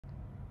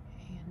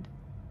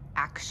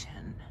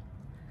action.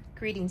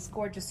 Greetings,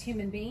 gorgeous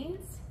human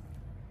beings.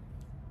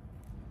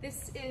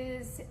 This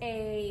is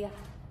a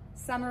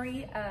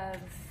summary of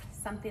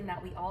something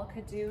that we all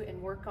could do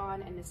and work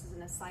on, and this is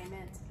an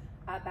assignment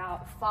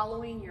about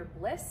following your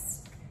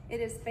bliss. It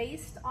is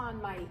based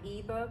on my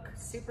ebook,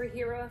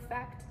 Superhero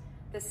Effect,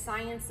 The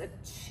Science of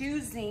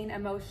Choosing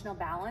Emotional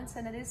Balance,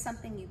 and it is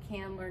something you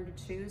can learn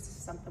to choose. This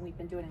is something we've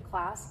been doing in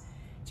class.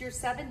 It's your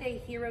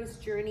 7-day hero's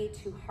journey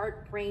to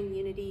heart-brain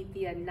unity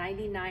via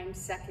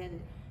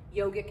 99-second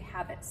yogic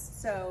habits.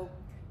 So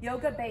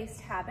yoga-based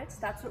habits,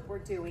 that's what we're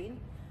doing.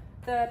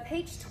 The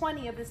page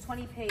 20 of this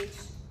 20-page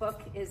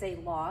book is a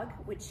log,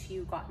 which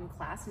you got in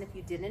class, and if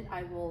you didn't,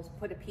 I will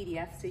put a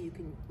PDF so you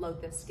can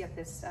load this, get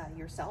this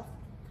yourself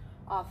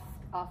off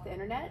the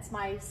internet. It's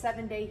my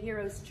 7-day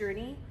hero's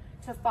journey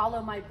to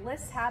follow my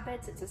bliss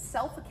habits. It's a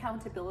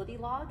self-accountability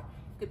log.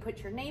 You could put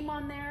your name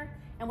on there,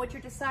 and what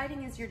you're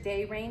deciding is your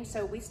day range.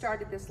 So we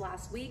started this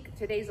last week.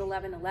 Today's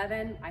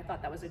 11/11. I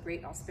thought that was a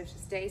great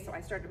auspicious day, so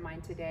I started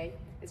mine today.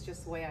 It's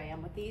just the way I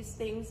am with these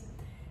things.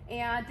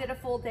 And did a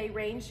full day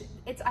range.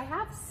 I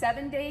have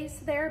 7 days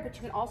there, but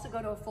you can also go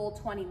to a full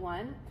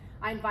 21.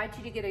 I invite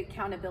you to get an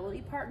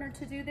accountability partner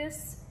to do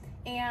this.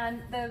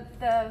 And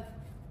the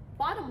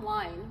bottom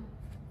line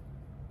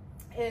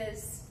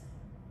is,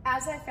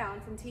 as I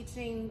found from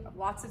teaching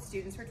lots of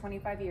students for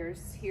 25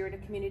 years here at a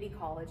community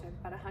college, I have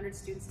about 100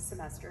 students a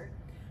semester,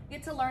 you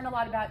get to learn a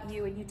lot about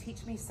you, and you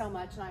teach me so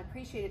much, and I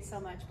appreciate it so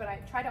much, but I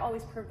try to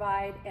always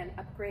provide and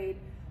upgrade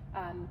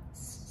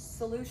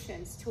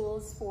solutions,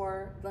 tools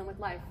for dealing with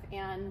life.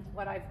 And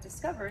what I've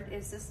discovered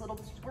is this little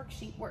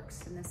worksheet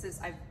works, and this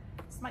is, I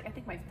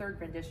think my 3rd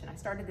rendition. I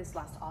started this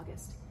last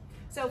August.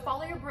 So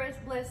follow your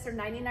bliss, or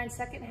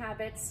 99-second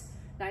habits.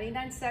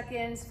 99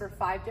 seconds for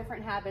 5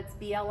 different habits,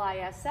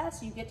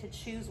 BLISS. You get to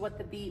choose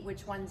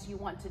which ones you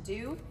want to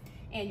do,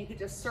 and you could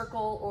just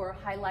circle or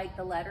highlight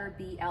the letter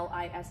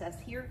BLISS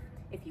here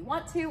if you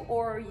want to,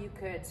 or you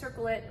could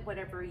circle it,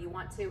 whatever you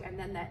want to, and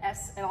then the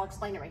S, and I'll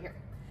explain it right here.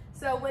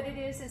 So what it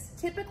is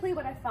typically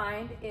what I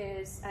find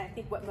is, and I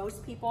think what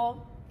most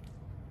people,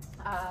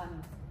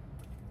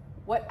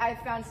 what I've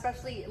found,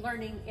 especially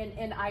learning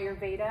in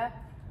Ayurveda,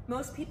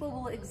 most people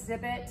will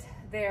exhibit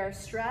their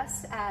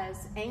stress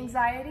as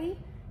anxiety.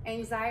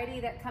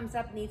 Anxiety that comes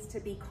up needs to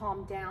be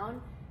calmed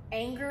down.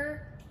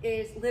 Anger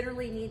is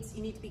literally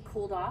you need to be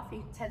cooled off.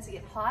 It tends to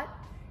get hot.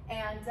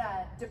 And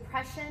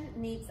depression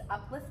needs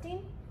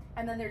uplifting.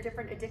 And then there are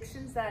different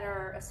addictions that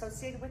are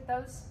associated with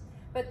those.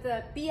 But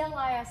the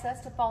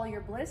BLISS, to follow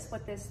your bliss,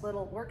 with this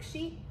little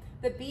worksheet,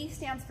 the B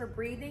stands for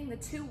breathing. The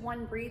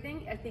 2-1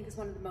 breathing, I think, is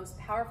one of the most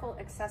powerful,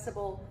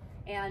 accessible,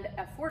 and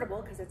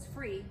affordable, because it's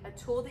free, a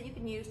tool that you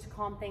can use to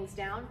calm things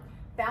down.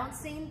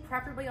 Bouncing,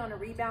 preferably on a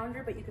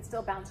rebounder, but you can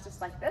still bounce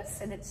just like this,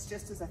 and it's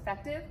just as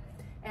effective.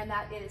 And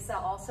that is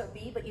also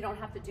B, but you don't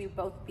have to do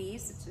both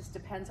B's. It just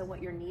depends on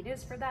what your need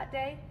is for that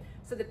day.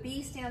 So the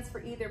B stands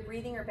for either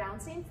breathing or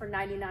bouncing for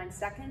 99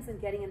 seconds and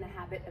getting in the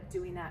habit of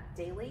doing that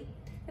daily.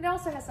 And it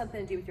also has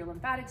something to do with your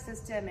lymphatic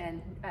system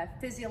and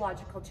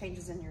physiological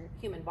changes in your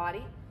human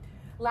body.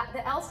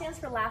 The L stands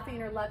for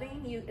laughing or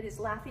loving. It is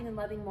laughing and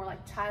loving more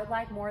like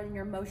childlike, more in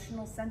your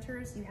emotional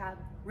centers. You have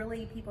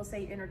really, people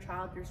say inner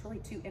child, there's really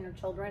 2 inner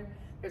children.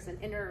 There's an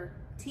inner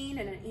teen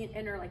and an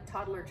inner like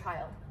toddler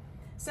child.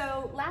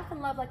 So laugh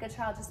and love like a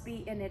child, just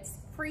be in its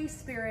free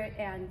spirit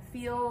and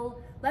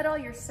let all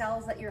your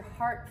cells, let your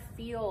heart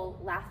feel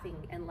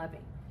laughing and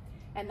loving.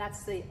 And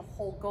that's the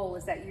whole goal,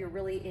 is that you're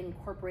really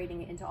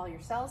incorporating it into all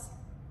your cells.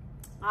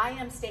 I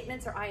am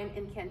statements, or I am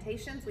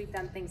incantations. We've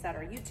done things that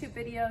are YouTube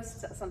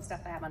videos, some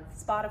stuff I have on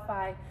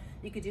Spotify.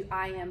 You could do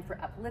I am for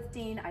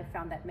uplifting. I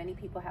found that many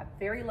people have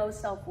very low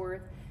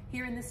self-worth.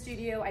 Here in the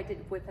studio, I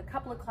did with a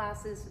couple of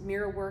classes,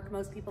 mirror work.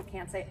 Most people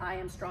can't say I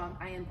am strong,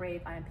 I am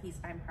brave, I am peace,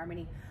 I am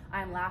harmony,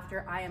 I am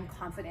laughter, I am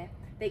confident.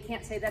 They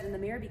can't say that in the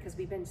mirror because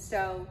we've been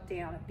so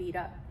down and beat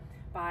up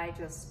by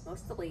just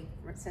mostly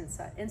since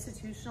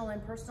institutional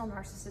and personal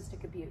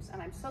narcissistic abuse.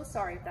 And I'm so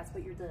sorry if that's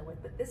what you're dealing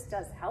with, but this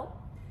does help.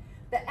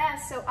 The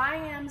S, so I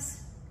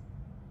am's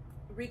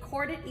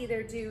recorded,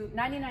 either do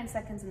 99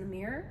 seconds in the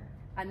mirror,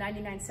 a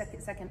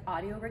 99-second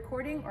audio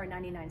recording, or a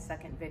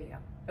 99-second video.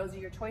 Those are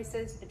your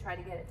choices, and try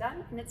to get it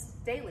done, and it's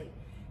daily.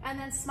 And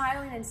then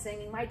smiling and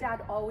singing. My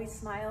dad always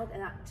smiled,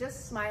 and not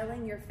just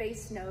smiling, your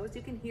face knows.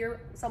 You can hear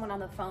someone on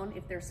the phone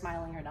if they're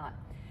smiling or not.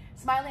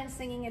 Smiling and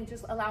singing, and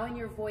just allowing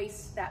your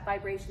voice, that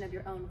vibration of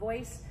your own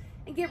voice,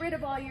 and get rid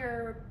of all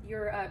your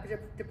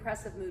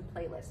depressive mood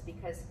playlists,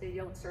 because they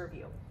don't serve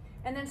you.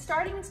 And then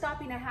starting and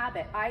stopping a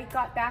habit. I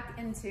got back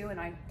into, and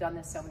I've done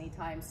this so many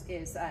times,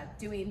 is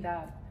doing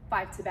the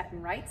 5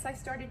 Tibetan rites I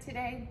started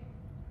today.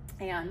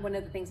 And one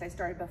of the things I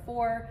started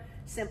before,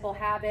 simple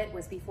habit,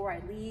 was before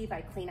I leave, I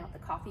clean out the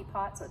coffee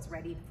pot so it's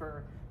ready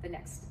for the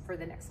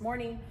next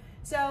morning.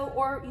 So,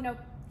 or, you know,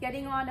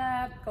 getting on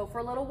go for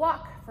a little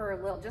walk,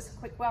 just a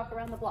quick walk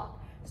around the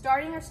block.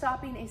 Starting or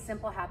stopping a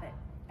simple habit.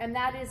 And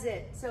that is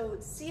it. So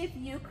see if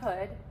you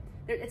could.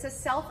 It's a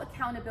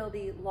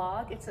self-accountability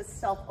log. It's a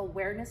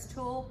self-awareness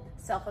tool,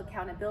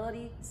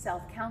 self-accountability,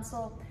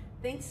 self-counsel.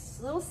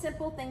 little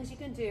simple things you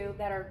can do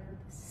that are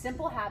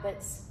simple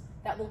habits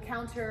that will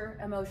counter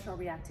emotional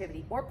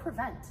reactivity or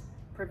prevent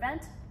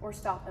or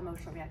stop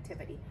emotional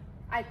reactivity.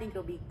 I think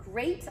it'll be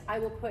great. I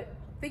will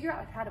figure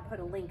out how to put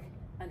a link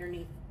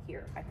underneath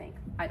here, I think.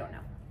 I don't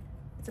know.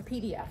 It's a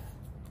PDF.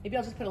 Maybe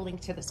I'll just put a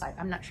link to the site.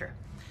 I'm not sure.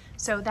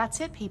 So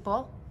that's it,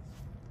 people.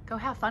 Go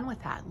have fun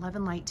with that. Love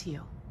and light to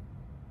you.